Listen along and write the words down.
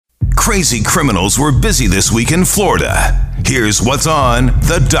Crazy criminals were busy this week in Florida. Here's what's on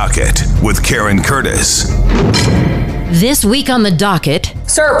The Docket with Karen Curtis. This week on The Docket.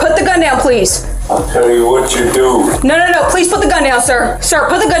 Sir, put the gun down, please. I'll tell you what you do. No. Please put the gun down, sir. Sir,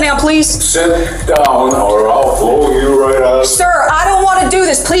 put the gun down, please. Sit down or I'll blow you right out. Sir, I don't want to do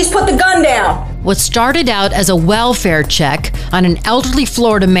this. Please put the gun down. What started out as a welfare check on an elderly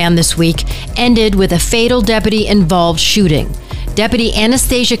Florida man this week ended with a fatal deputy-involved shooting. Deputy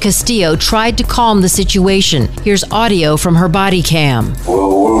Anastasia Castillo tried to calm the situation. Here's audio from her body cam.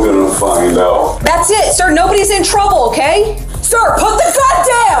 Well, we're gonna find out. That's it, sir. Nobody's in trouble, okay? Sir, put the gun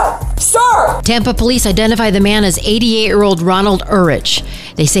down! Sir! Tampa police identify the man as 88-year-old Ronald Urich.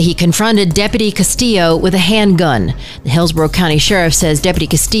 They say he confronted Deputy Castillo with a handgun. The Hillsborough County Sheriff says Deputy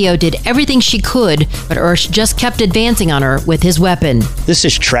Castillo did everything she could, but Urich just kept advancing on her with his weapon. This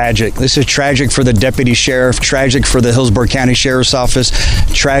is tragic. This is tragic for the deputy sheriff, tragic for the Hillsborough County Sheriff's Office,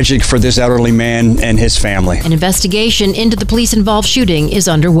 tragic for this elderly man and his family. An investigation into the police-involved shooting is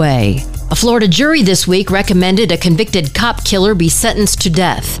underway. A Florida jury this week recommended a convicted cop killer be sentenced to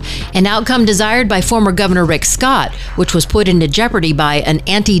death, an outcome desired by former Governor Rick Scott, which was put into jeopardy by an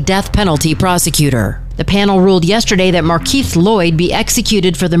anti-death penalty prosecutor. The panel ruled yesterday that Markeith Lloyd be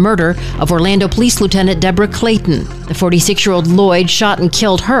executed for the murder of Orlando Police Lieutenant Deborah Clayton. The 46-year-old Lloyd shot and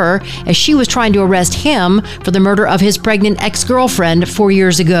killed her as she was trying to arrest him for the murder of his pregnant ex-girlfriend 4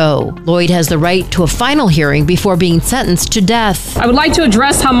 years ago. Lloyd has the right to a final hearing before being sentenced to death. I would like to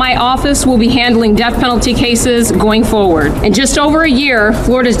address how my office will be handling death penalty cases going forward. In just over a year,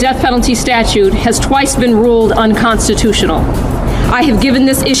 Florida's death penalty statute has twice been ruled unconstitutional. I have given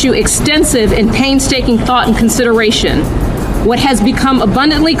this issue extensive and painstaking thought and consideration. What has become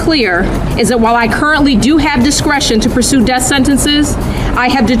abundantly clear is that while I currently do have discretion to pursue death sentences, I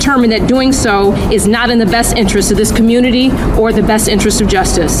have determined that doing so is not in the best interest of this community or the best interest of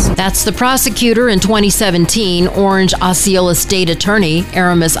justice. That's the prosecutor in 2017, Orange Osceola State Attorney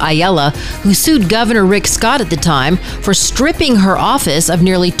Aramis Ayala, who sued Governor Rick Scott at the time for stripping her office of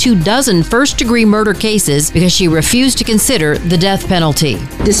nearly 24 first-degree murder cases because she refused to consider the death penalty.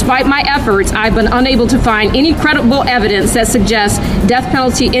 Despite my efforts, I've been unable to find any credible evidence that suggests death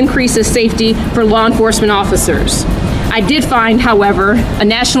penalty increases safety for law enforcement officers. I did find, however, a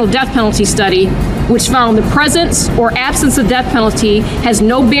national death penalty study which found the presence or absence of death penalty has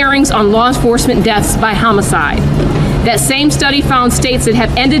no bearings on law enforcement deaths by homicide. That same study found states that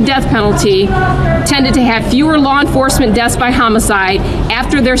have ended death penalty tended to have fewer law enforcement deaths by homicide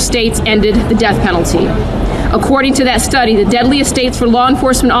after their states ended the death penalty. According to that study, the deadliest states for law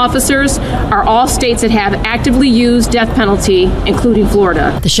enforcement officers are all states that have actively used death penalty, including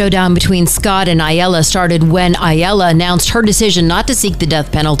Florida. The showdown between Scott and Ayala started when Ayala announced her decision not to seek the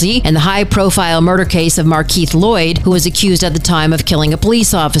death penalty in the high-profile murder case of Markeith Lloyd, who was accused at the time of killing a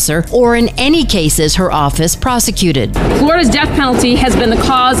police officer, or in any cases her office prosecuted. Florida's death penalty has been the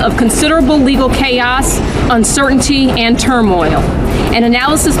cause of considerable legal chaos, uncertainty, and turmoil. An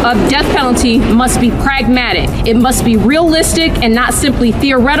analysis of death penalty must be pragmatic. It must be realistic and not simply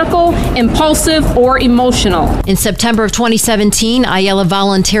theoretical, impulsive, or emotional. In September of 2017, Ayala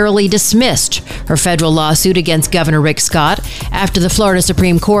voluntarily dismissed her federal lawsuit against Governor Rick Scott after the Florida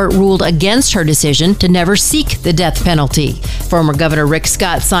Supreme Court ruled against her decision to never seek the death penalty. Former Governor Rick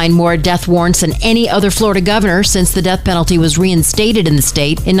Scott signed more death warrants than any other Florida governor since the death penalty was reinstated in the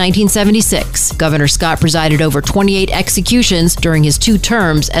state in 1976. Governor Scott presided over 28 executions during his 2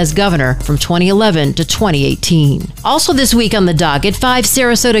 terms as governor from 2011 to 2018. Also this week on the docket, 5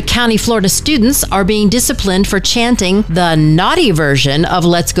 Sarasota County, Florida students are being disciplined for chanting the naughty version of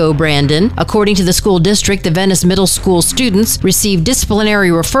Let's Go Brandon. According to the school district, the Venice Middle School students received disciplinary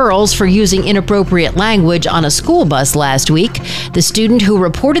referrals for using inappropriate language on a school bus last week. The student who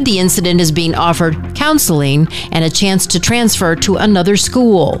reported the incident is being offered counseling and a chance to transfer to another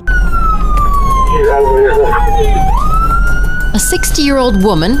school. A 60-year-old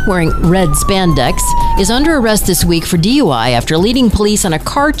woman wearing red spandex is under arrest this week for DUI after leading police on a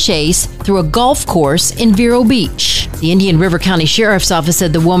car chase through a golf course in Vero Beach. The Indian River County Sheriff's Office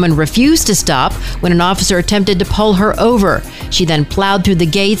said the woman refused to stop when an officer attempted to pull her over. She then plowed through the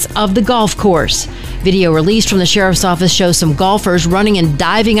gates of the golf course. Video released from the Sheriff's Office shows some golfers running and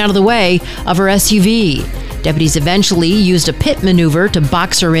diving out of the way of her SUV. Deputies eventually used a pit maneuver to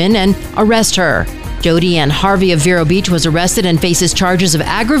box her in and arrest her. Jody Ann Harvey of Vero Beach was arrested and faces charges of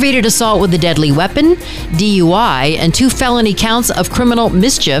aggravated assault with a deadly weapon, DUI, and 2 felony counts of criminal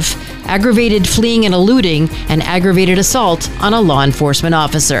mischief, aggravated fleeing and eluding, and aggravated assault on a law enforcement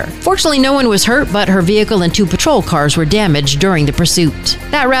officer. Fortunately, no one was hurt, but her vehicle and 2 patrol cars were damaged during the pursuit.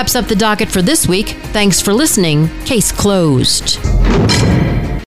 That wraps up the docket for this week. Thanks for listening. Case closed.